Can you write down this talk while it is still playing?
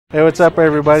Hey, what's up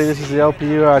everybody? This is the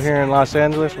LPU out here in Los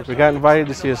Angeles. We got invited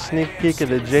to see a sneak peek of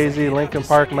the Jay-Z Linkin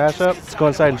Park mashup. Let's go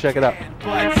inside and check it out.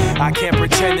 But I can't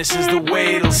pretend this is the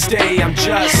way it'll stay. I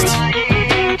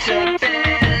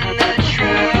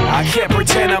can't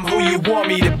pretend I'm who you want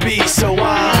me to be, so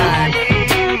I'm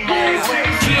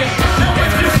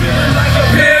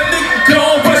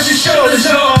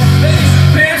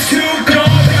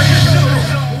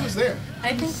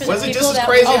Was it just as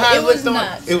crazy how it looked on?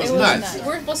 It was nuts.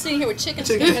 We're both sitting here with chicken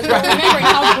because we're remembering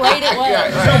how great it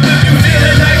was.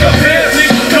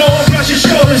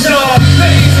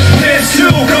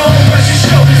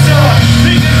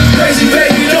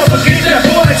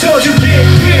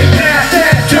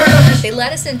 They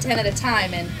let us in 10 at a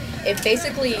time, and it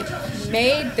basically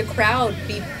made the crowd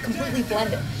be completely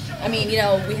blended. I mean, you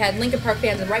know, we had Linkin Park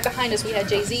fans, and right behind us we had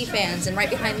Jay-Z fans, and right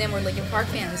behind them were Linkin Park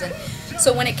fans. And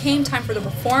so when it came time for the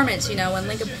performance, you know, when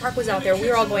Linkin Park was out there, we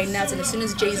were all going nuts. And as soon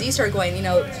as Jay-Z started going, you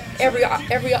know, every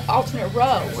alternate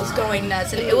row was going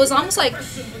nuts. And it was almost like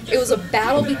it was a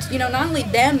battle between, you know, not only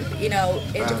them, you know,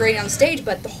 integrating on stage,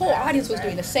 but the whole audience was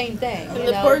doing the same thing. And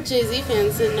the poor Jay-Z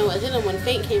fans didn't know what hit them when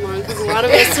Faint came on, because a lot of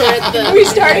us were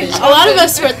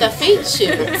at the Faint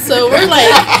shoot. So we're like,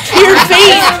 hear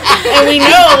Faint, and we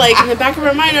know, like, in the back of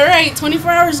our mind, all right, 24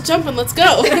 hours jumping, let's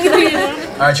go. You know?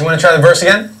 All right, you want to try the verse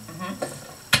again?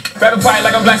 Grab a bite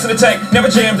like I'm blacks in the tank. Never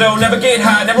jam though, never get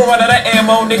high, never run out of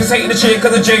ammo. Niggas hating the shit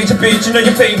cause I changed your bitch. You know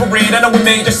your favorite, I know we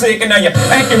made you sick. And now you're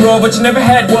acting raw, but you never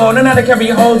had one. And now they carry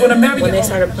your hoes when I'm married. When they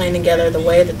started playing together, the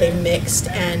way that they mixed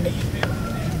and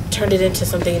turned it into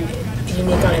something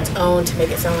unique on its own to make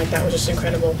it sound like that was just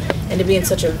incredible. And to be in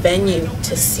such a venue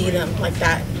to see them like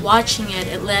that. Watching it,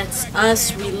 it lets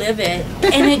us relive it,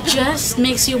 and it just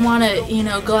makes you want to, you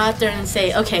know, go out there and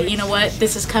say, okay, you know what,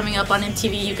 this is coming up on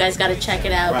MTV, you guys got to check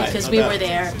it out, because we were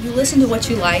there. You listen to what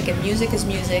you like, and music is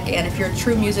music, and if you're a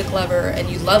true music lover and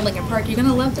you love Linkin Park, you're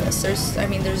gonna love this. There's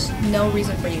no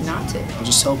reason for you not to. I'll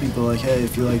just tell people, like, hey,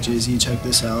 if you like Jay-Z, check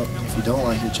this out. If you don't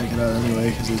like it, check it out anyway,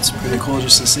 because it's pretty cool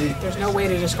just to see. There's no way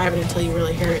to describe it until you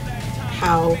really hear it,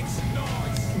 how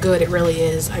good it really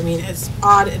is. I mean, as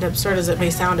odd and absurd as it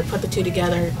may sound, to put the two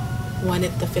together when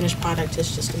the finished product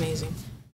is just amazing.